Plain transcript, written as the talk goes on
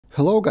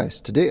Hello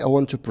guys, today I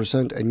want to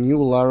present a new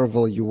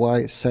Laravel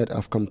UI set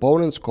of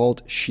components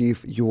called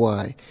Sheaf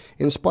UI.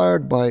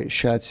 Inspired by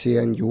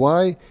Shacdn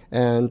UI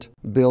and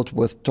built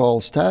with tall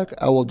stack,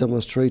 I will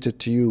demonstrate it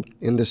to you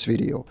in this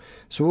video.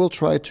 So we'll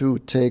try to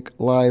take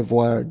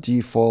Livewire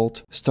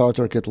default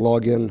starter kit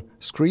login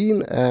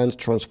screen and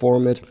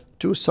transform it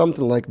to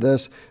something like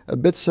this. A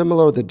bit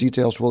similar, the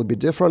details will be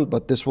different,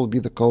 but this will be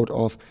the code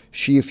of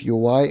Sheaf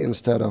UI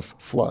instead of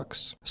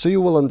Flux. So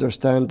you will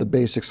understand the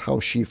basics how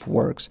Sheaf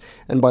works.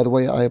 And by the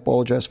way, I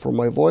apologize for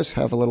my voice,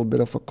 have a little bit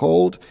of a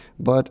cold,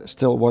 but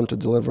still want to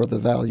deliver the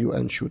value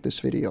and shoot this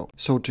video.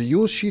 So to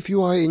use Sheaf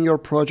UI in your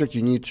project,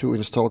 you need to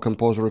install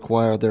Composer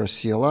Require their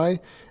CLI,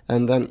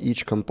 and then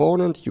each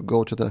component, you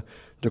go to the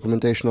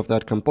documentation of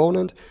that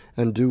component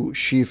and do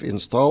sheaf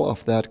install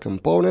of that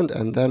component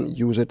and then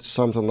use it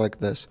something like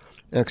this.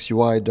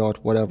 XUI dot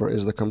whatever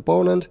is the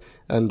component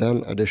and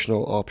then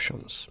additional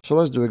options. So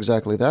let's do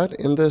exactly that.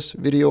 In this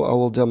video I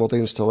will demo the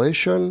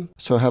installation.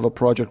 So I have a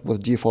project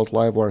with default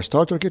Livewire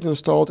starter kit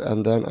installed,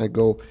 and then I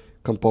go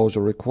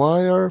Composer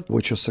Require,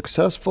 which is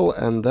successful,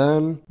 and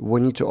then we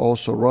need to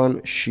also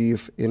run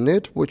sheaf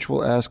init, which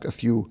will ask a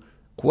few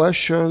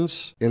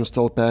questions.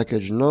 Install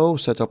package, no.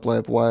 Setup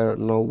Livewire,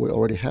 no, we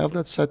already have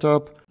that set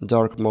up.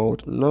 Dark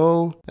mode,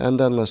 no. And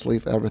then let's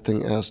leave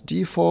everything as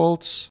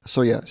defaults.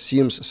 So yeah,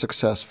 seems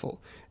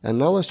successful. And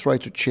now let's try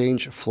to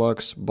change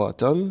Flux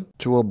button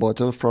to a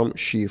button from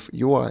Sheaf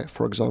UI.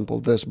 For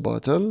example, this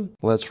button.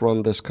 Let's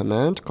run this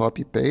command,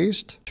 copy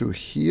paste to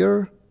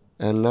here.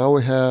 And now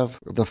we have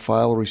the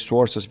file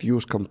resources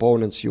views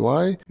components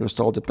UI,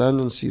 install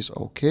dependencies,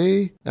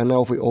 okay. And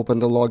now if we open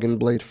the login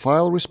blade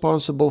file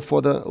responsible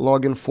for the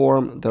login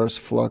form, there's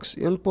Flux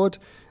input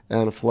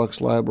and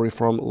Flux library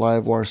from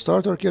Livewire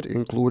starter kit,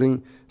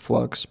 including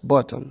Flux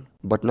button.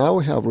 But now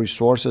we have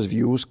resources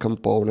views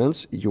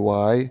components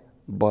UI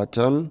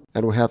button,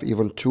 and we have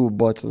even two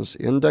buttons,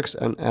 index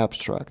and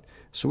abstract.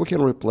 So we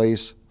can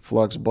replace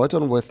Flux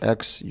button with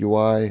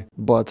XUI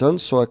button.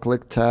 So I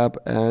click tab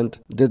and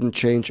didn't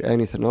change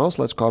anything else.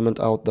 Let's comment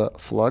out the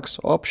Flux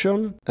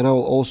option. And I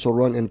will also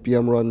run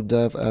npm run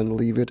dev and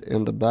leave it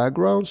in the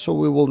background, so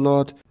we will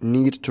not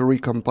need to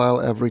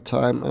recompile every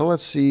time. And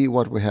let's see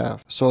what we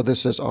have. So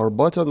this is our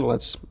button.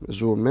 Let's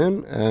zoom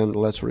in and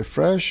let's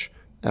refresh.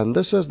 And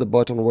this is the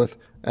button with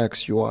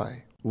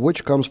XUI,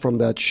 which comes from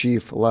that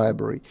Sheaf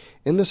library.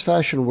 In this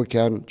fashion, we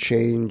can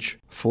change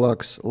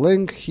Flux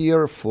link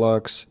here,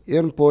 Flux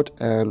input,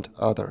 and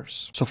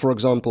others. So for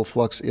example,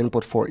 Flux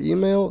input for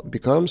email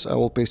becomes, I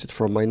will paste it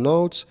from my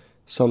notes,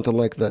 something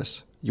like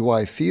this.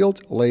 UI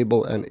field,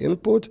 label, and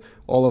input.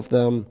 All of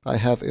them I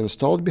have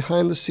installed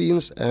behind the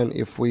scenes. And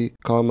if we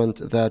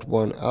comment that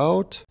one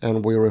out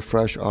and we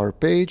refresh our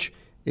page,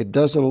 it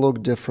doesn't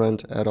look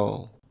different at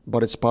all.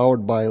 But it's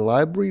powered by a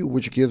library,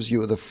 which gives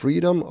you the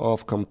freedom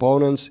of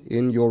components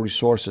in your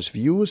resources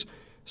views.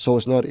 So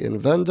it's not in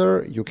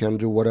vendor, you can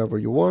do whatever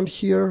you want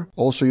here.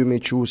 Also, you may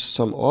choose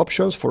some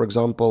options. For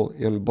example,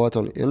 in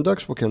button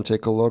index, we can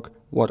take a look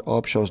what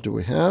options do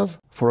we have.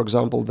 For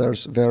example,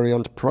 there's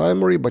variant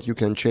primary, but you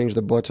can change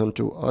the button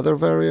to other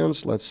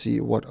variants. Let's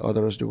see what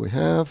others do we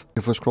have.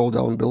 If we scroll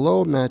down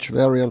below, match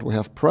variant, we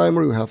have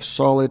primary, we have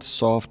solid,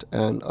 soft,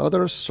 and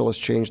others. So let's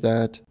change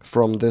that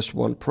from this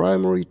one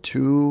primary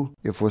to,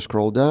 if we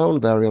scroll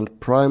down, variant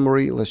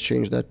primary, let's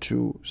change that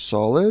to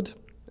solid.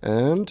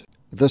 And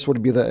this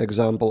would be the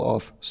example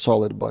of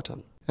solid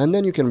button. And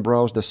then you can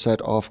browse the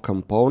set of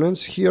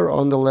components here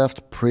on the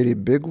left, pretty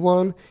big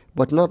one,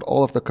 but not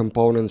all of the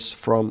components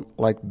from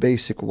like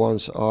basic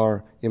ones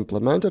are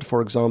implemented.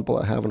 For example,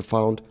 I haven't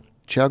found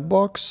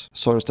checkbox.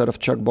 So instead of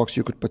checkbox,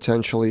 you could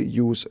potentially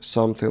use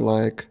something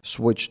like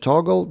switch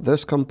toggle,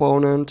 this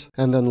component.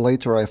 And then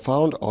later I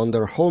found on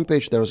their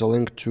homepage, there's a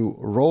link to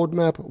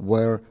roadmap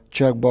where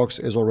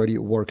checkbox is already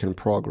work in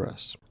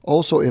progress.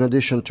 Also, in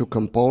addition to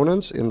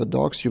components in the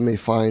docs, you may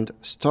find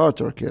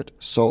starter kit.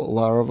 So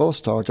Laravel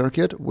starter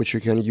kit, which you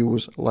can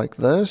use like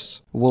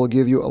this, will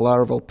give you a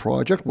Laravel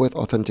project with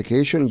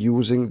authentication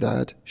using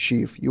that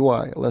Sheaf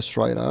UI. Let's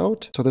try it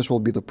out. So this will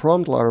be the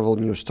prompt, Laravel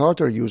new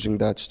starter using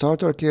that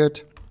starter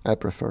kit. I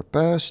prefer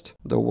past.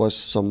 There was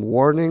some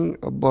warning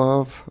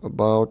above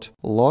about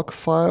log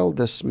file.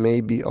 This may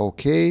be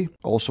okay.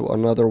 Also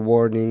another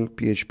warning,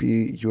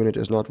 PHP unit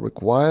is not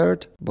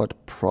required,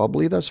 but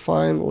probably that's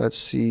fine. Let's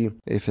see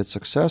if it's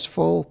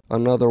successful.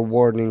 Another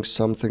warning,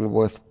 something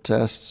with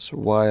tests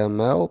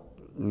YML.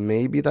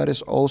 Maybe that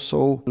is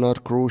also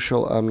not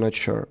crucial. I'm not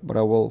sure, but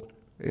I will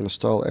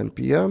install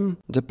npm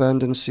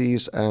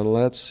dependencies and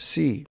let's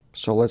see.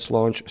 So let's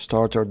launch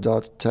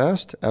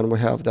starter.test, and we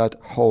have that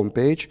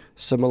homepage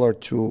similar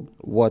to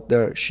what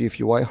their Sheaf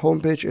UI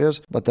homepage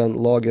is, but then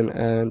login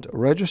and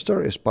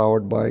register is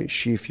powered by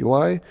Sheaf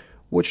UI,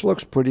 which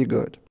looks pretty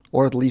good,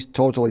 or at least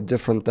totally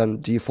different than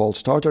default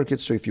starter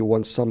kit. So if you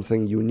want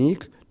something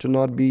unique to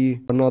not be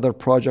another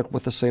project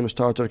with the same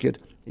starter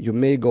kit, you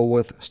may go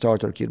with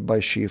starter kit by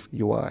Sheaf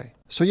UI.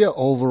 So yeah,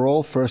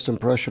 overall, first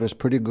impression is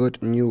pretty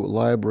good new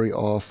library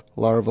of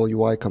Laravel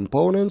UI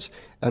components.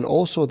 And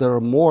also there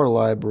are more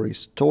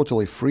libraries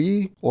totally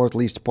free, or at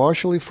least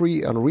partially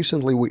free. And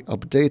recently we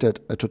updated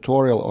a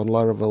tutorial on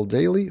Laravel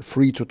Daily,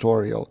 free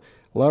tutorial,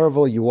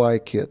 Laravel UI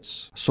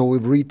kits. So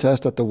we've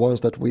retested the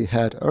ones that we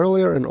had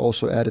earlier and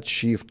also added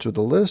Sheaf to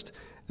the list.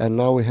 And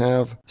now we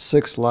have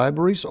 6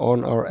 libraries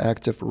on our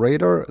active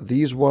radar.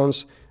 These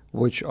ones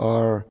which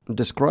are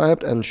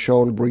described and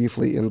shown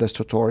briefly in this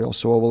tutorial.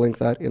 So I will link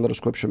that in the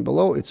description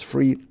below. It's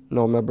free,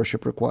 no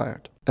membership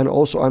required. And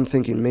also I'm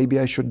thinking maybe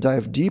I should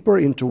dive deeper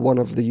into one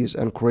of these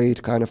and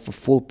create kind of a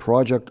full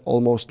project,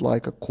 almost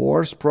like a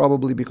course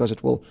probably, because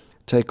it will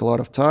take a lot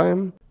of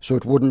time. So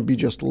it wouldn't be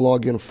just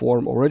login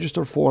form or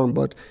register form,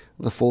 but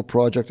the full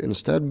project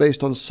instead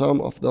based on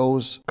some of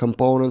those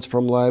components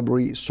from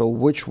library. So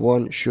which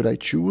one should I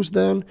choose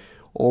then?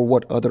 Or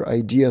what other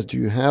ideas do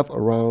you have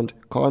around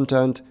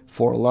content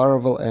for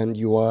Laravel and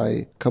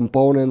UI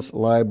components,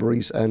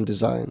 libraries, and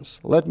designs?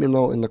 Let me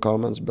know in the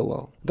comments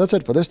below. That's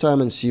it for this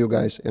time, and see you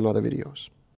guys in other videos.